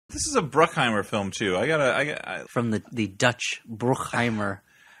This is a Bruckheimer film too. From the Dutch Bruckheimer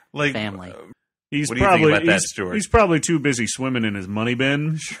family. He's what do you think about that, he's, Stuart? he's probably too busy swimming in his money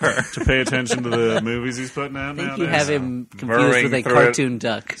bin to pay attention to the movies he's putting out I think nowadays. you have him confused with a cartoon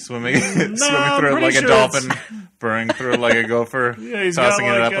duck. Swimming through it like a dolphin, burrowing through it like a gopher, he's tossing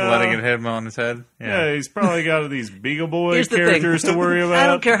got it like, up and letting it hit him on his head. Yeah, he's probably got these Beagle Boy Here's the characters thing. to worry about. I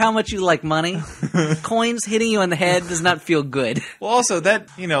don't care how much you like money. Coins hitting you on the head does not feel good. Well, also that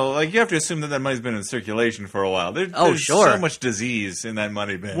you have to assume that money's been in circulation for a while. There's sure. so much disease in that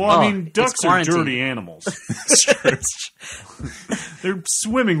money bin. Well, I mean, it's ducks are quarantine. dirty animals. They're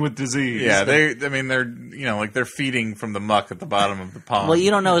swimming with disease. Yeah, they're feeding from the muck at the bottom of the pond. What you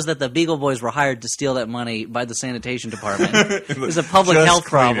don't know is that the Beagle Boys were hired to steal that money by the sanitation department. It was a public Just health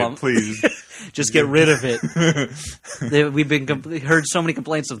clean problem. it, please. Just get rid of it. We've heard so many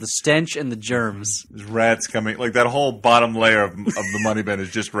complaints of the stench and the germs. There's rats coming. Like that whole bottom layer of the money bin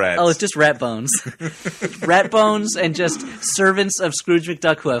is just rats. Oh, it's just rat bones. Rat bones and just servants of Scrooge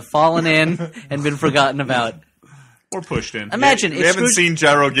McDuck who have fallen in and been forgotten about. Or pushed in. Imagine we if haven't Scrooge, seen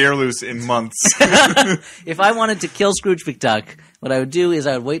Gyro Gearloose in months. if I wanted to kill Scrooge McDuck, what I would do is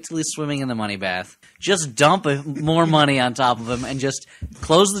I would wait till he's swimming in the money bath, just dump more money on top of him, and just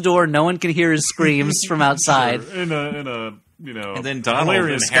close the door. No one can hear his screams from outside. Sure. In a And then Donald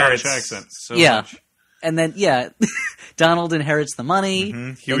hilarious inherits- Scottish accent. So Yeah. much. And then, Donald inherits the money.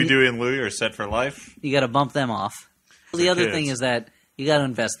 Huey, Dewey, and Louie are set for life. You got to bump them off. The other kids. thing is that you got to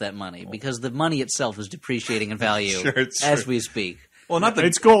invest that money because the money itself is depreciating in value Sure, it's as true. we speak. Well, not the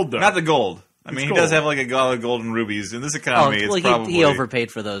It's gold, though. Not the gold. I mean, he gold. does have like a lot of golden rubies in this economy. well, It's probably he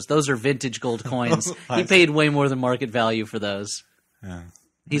overpaid for those. Those are vintage gold coins. He paid way more than market value for those. Yeah.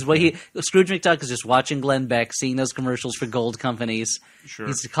 Scrooge McDuck is just watching Glenn Beck, seeing those commercials for gold companies. Sure.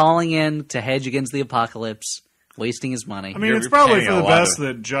 He's calling in to hedge against the apocalypse, wasting his money. I mean, You're it's probably paying for a the lot best of-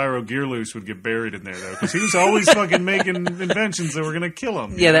 that Gyro Gearloose would get buried in there, though, because he was always fucking making inventions that were going to kill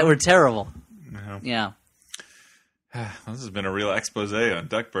him. yeah, that were terrible. No. Yeah. This has been a real expose on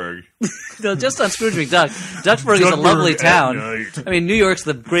Duckburg. No, just on Scrooge McDuck. Duckburg is a lovely Duckburg town. at night. I mean, New York's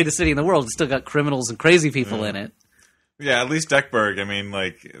the greatest city in the world. It's still got criminals and crazy people in it. Yeah, at least Duckburg. I mean,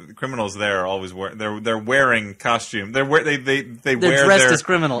 like the criminals there are always they're wearing costume. They wear They're wear dressed their as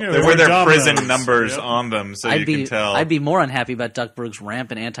criminal. Yeah, they wear their dominoes. prison numbers Yep. on them, so you can tell. I'd be more unhappy about Duckburg's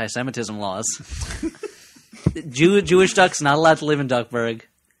rampant anti-Semitism laws. Jewish ducks not allowed to live in Duckburg.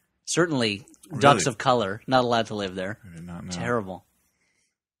 Certainly, ducks of color not allowed to live there. I did not know. Terrible.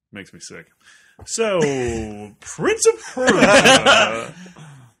 Makes me sick. So, Prince of Persia,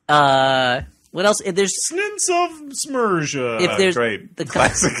 What else? There's Snints of Smersha. if there's Great, the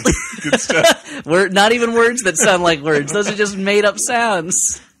classic, good stuff. not even words that sound like words. Those are just made up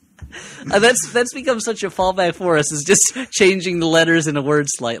sounds. That's become such a fallback for us. Is just changing the letters in a word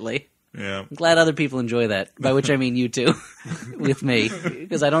slightly. Yeah, I'm glad other people enjoy that. By which I mean you two, with me,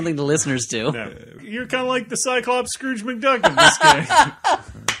 because I don't think the listeners do. No, you're kind of like the Cyclops Scrooge McDuck in this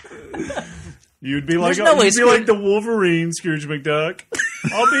game. You'd be like There's no way Scrooge- the Wolverine Scrooge McDuck.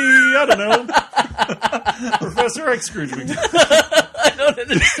 I'll be, I don't know, Professor X Scrooge McDuck. I don't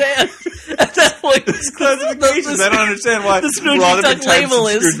understand. At that point, classifications. I don't understand why the Scrooge we're all different McDuck types label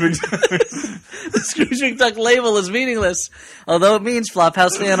of is- Scrooge McDuck. the Scrooge McDuck label is meaningless, although it means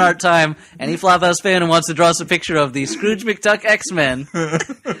Flophouse fan art time. Any Flophouse fan who wants to draw us a picture of the Scrooge McDuck X-Men,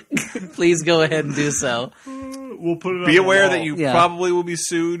 please go ahead and do so. We'll put it. Be on the aware wall. that you Yeah. probably will be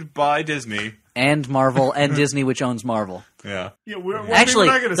sued by Disney. And Marvel, and Disney, which owns Marvel. Yeah. Yeah, we're Actually,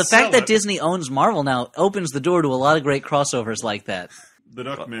 not gonna the sell fact that it. Disney owns Marvel now opens the door to a lot of great crossovers like that. the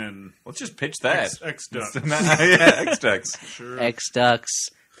Duckmen, Let's just pitch that. X Duck, Yeah, X-Ducks. sure, X-Ducks,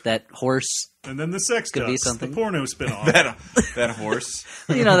 that horse. and then the Sex Could be Ducks, something. the porno spinoff. That horse.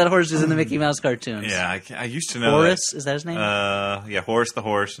 You know, that horse is in the Mickey Mouse cartoons. Yeah, I used to know Horace, is that his name? that. Yeah, Horace the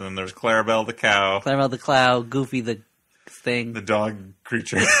horse, and then there's Clarabelle the cow, Clarabelle the Clow, Goofy the thing. the dog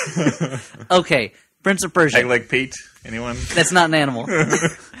creature. Okay, Prince of Persia. Egg like Pete. Anyone? That's not an animal.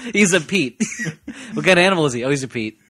 He's a Pete. What kind of animal is he? Oh, he's a Pete.